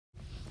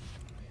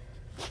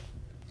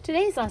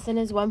Today's lesson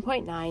is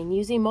 1.9,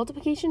 using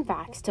multiplication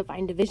facts to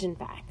find division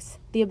facts.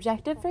 The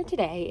objective for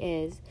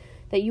today is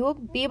that you will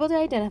be able to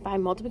identify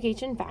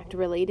multiplication fact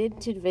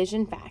related to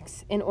division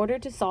facts in order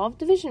to solve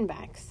division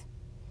facts.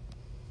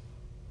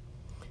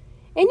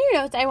 In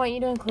your notes, I want you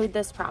to include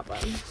this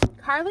problem.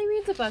 Carly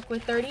reads a book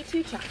with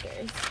 32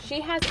 chapters.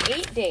 She has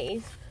 8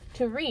 days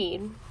to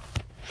read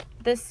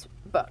this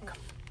book.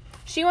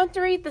 She wants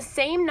to read the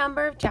same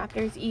number of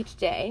chapters each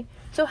day.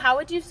 So how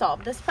would you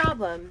solve this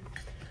problem?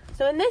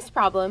 So in this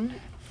problem,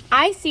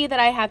 I see that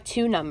I have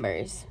two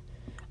numbers.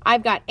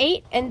 I've got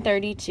 8 and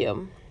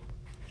 32.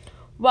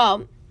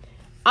 Well,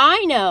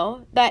 I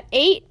know that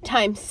 8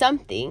 times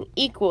something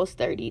equals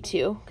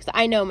 32 because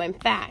I know my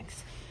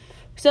facts.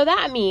 So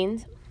that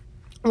means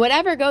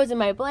whatever goes in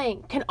my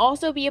blank can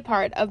also be a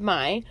part of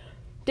my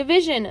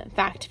division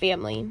fact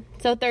family.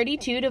 So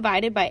 32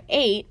 divided by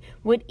 8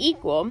 would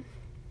equal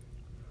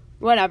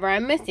whatever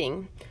I'm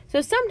missing.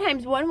 So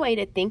sometimes one way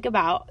to think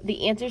about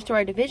the answers to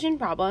our division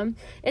problem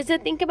is to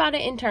think about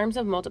it in terms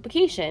of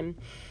multiplication.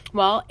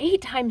 Well,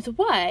 8 times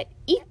what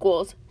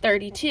equals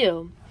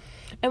 32?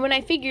 And when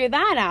I figure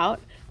that out,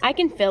 I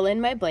can fill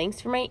in my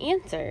blanks for my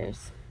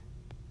answers.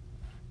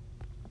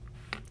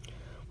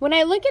 When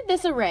I look at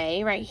this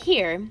array right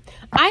here,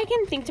 I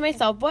can think to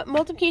myself, what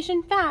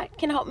multiplication fact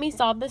can help me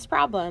solve this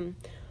problem?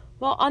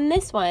 Well, on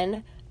this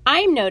one,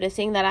 I'm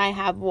noticing that I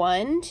have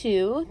 1,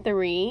 2,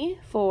 3,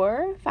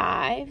 4,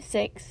 5,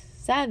 6,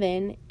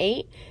 7,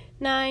 8,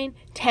 9,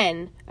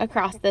 10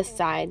 across this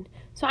side.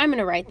 So I'm going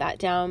to write that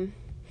down.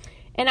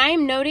 And I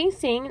am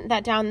noticing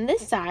that down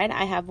this side,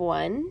 I have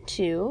 1,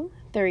 2,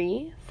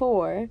 3,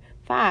 4,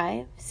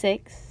 5,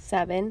 6,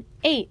 7,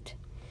 8.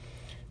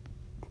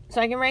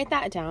 So I can write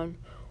that down.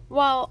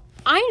 Well,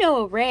 I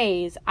know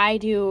arrays. I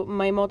do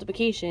my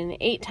multiplication.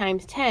 8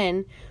 times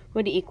 10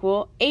 would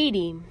equal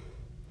 80.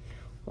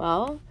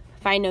 Well,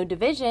 if I know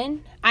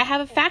division, I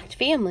have a fact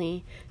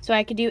family. So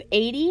I could do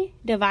 80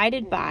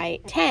 divided by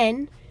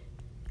 10,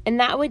 and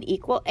that would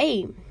equal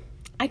 8.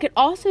 I could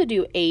also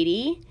do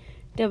 80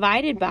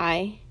 divided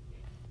by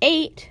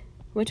 8,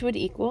 which would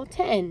equal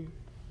 10.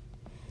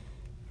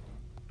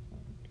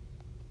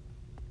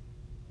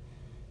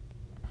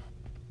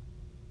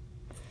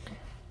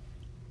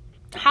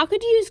 How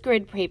could you use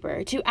grid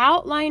paper to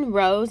outline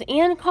rows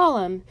and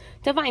columns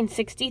to find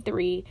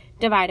 63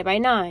 divided by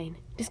 9?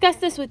 Discuss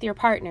this with your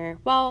partner.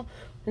 Well,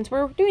 since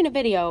we're doing a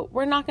video,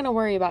 we're not going to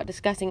worry about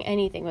discussing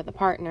anything with a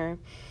partner.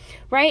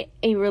 Write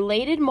a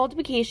related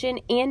multiplication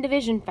and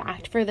division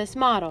fact for this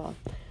model.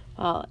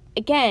 Well,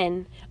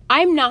 again,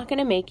 I'm not going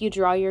to make you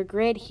draw your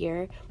grid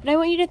here, but I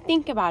want you to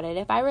think about it.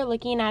 If I were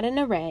looking at an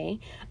array,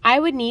 I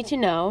would need to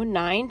know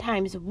 9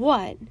 times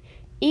what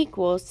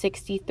equals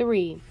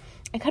 63.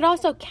 I could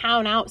also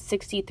count out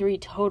 63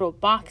 total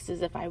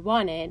boxes if I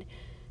wanted,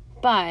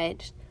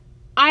 but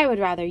I would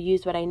rather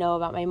use what I know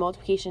about my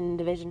multiplication and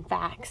division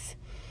facts.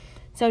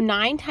 So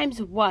 9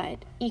 times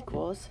what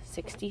equals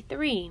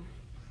 63?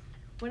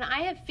 When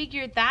I have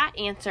figured that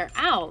answer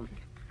out,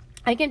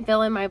 I can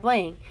fill in my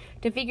blank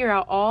to figure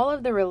out all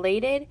of the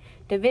related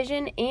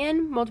division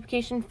and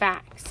multiplication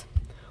facts.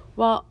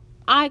 Well,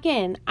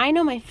 again, I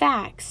know my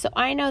facts, so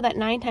I know that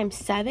 9 times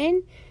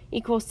 7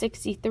 equals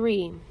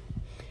 63.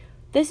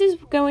 This is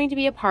going to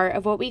be a part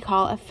of what we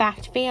call a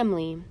fact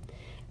family.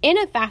 In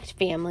a fact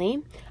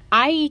family,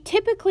 I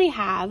typically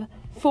have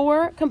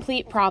 4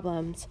 complete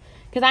problems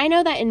because I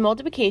know that in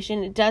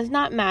multiplication, it does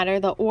not matter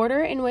the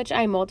order in which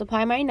I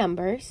multiply my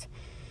numbers.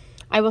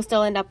 I will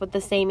still end up with the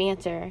same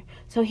answer.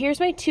 So here's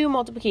my 2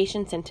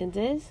 multiplication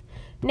sentences.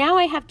 Now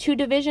I have 2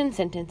 division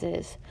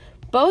sentences.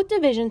 Both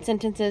division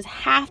sentences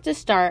have to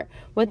start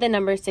with the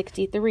number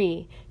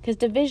 63 because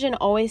division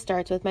always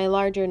starts with my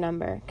larger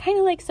number, kind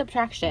of like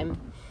subtraction.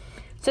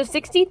 So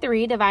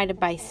 63 divided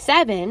by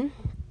 7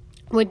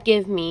 would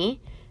give me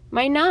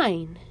my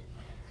 9.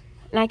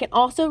 And I can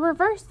also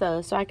reverse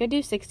those. So I could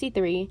do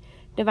 63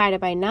 divided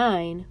by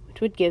 9,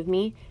 which would give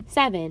me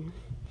 7.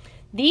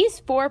 These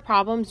 4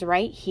 problems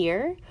right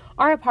here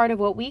are a part of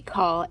what we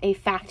call a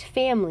fact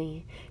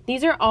family.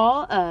 These are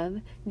all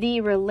of the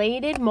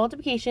related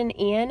multiplication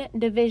and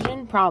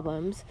division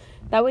problems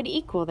that would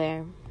equal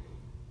there.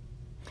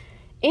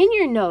 In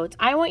your notes,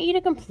 I want you to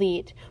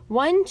complete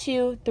 1,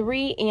 2,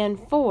 3,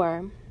 and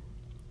 4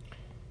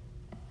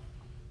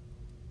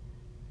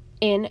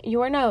 in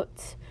your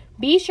notes.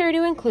 Be sure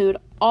to include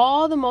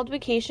all the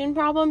multiplication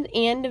problems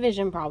and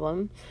division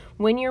problems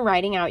when you're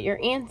writing out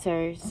your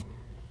answers.